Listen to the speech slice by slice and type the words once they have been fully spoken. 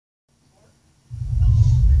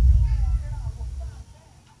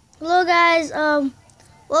Hello guys,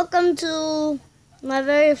 welcome to my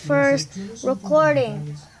very first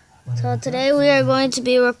recording. So today we are going to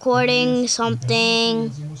be recording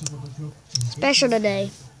something special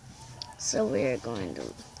today. So we are going to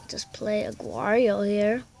just play aguario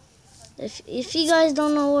here. If you guys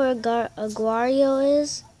don't know what aguario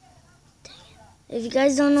is, if you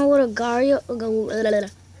guys don't know what aguario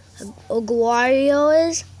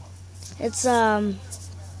is, it's an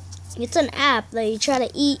app that you try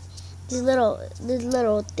to eat these little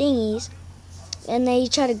thingies, and then you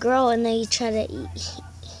try to grow, and then you try to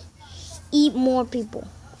eat more people.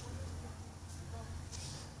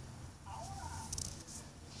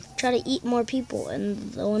 Try to eat more people,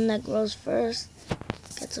 and the one that grows first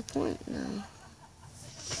gets a point. Now,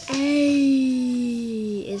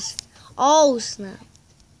 A is snap.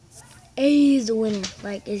 A is the winner.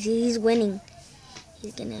 Like he's winning.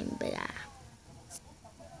 He's gonna be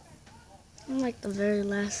I'm like the very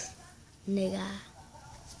last nigga.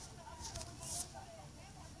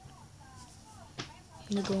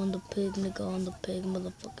 Nigga on the pig,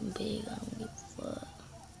 motherfucking pig. I don't give a fuck.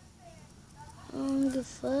 I don't give a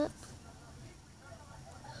fuck.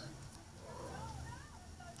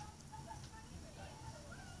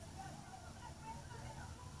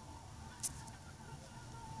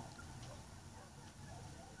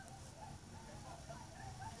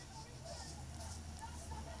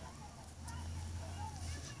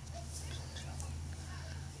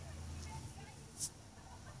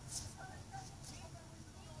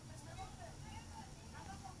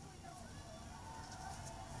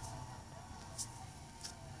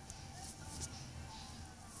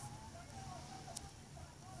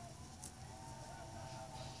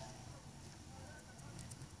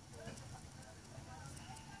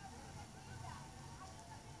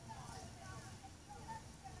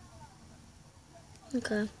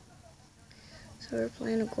 Okay, so we're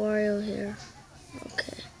playing aguario here.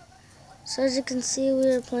 Okay, so as you can see, we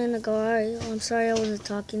are playing aguario. I'm sorry I wasn't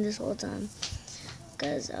talking this whole time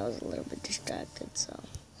because I was a little bit distracted. So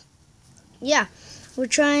yeah, we're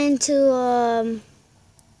trying to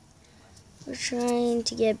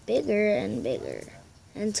get bigger and bigger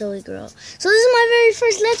until we grow. So this is my very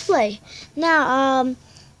first Let's Play. Now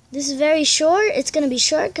this is very short. It's going to be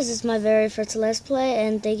short because it's my very first Let's Play.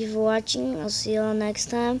 And thank you for watching. I'll see you all next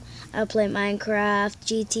time. I'll play Minecraft,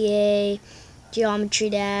 GTA, Geometry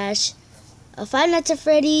Dash, Five Nights at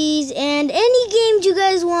Freddy's, and any games you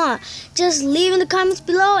guys want. Just leave in the comments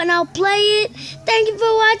below and I'll play it. Thank you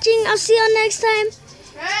for watching. I'll see you all next time.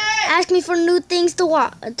 Ask me for new things to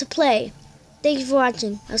play. Thank you for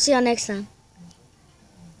watching. I'll see you all next time.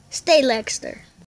 Stay Lexter.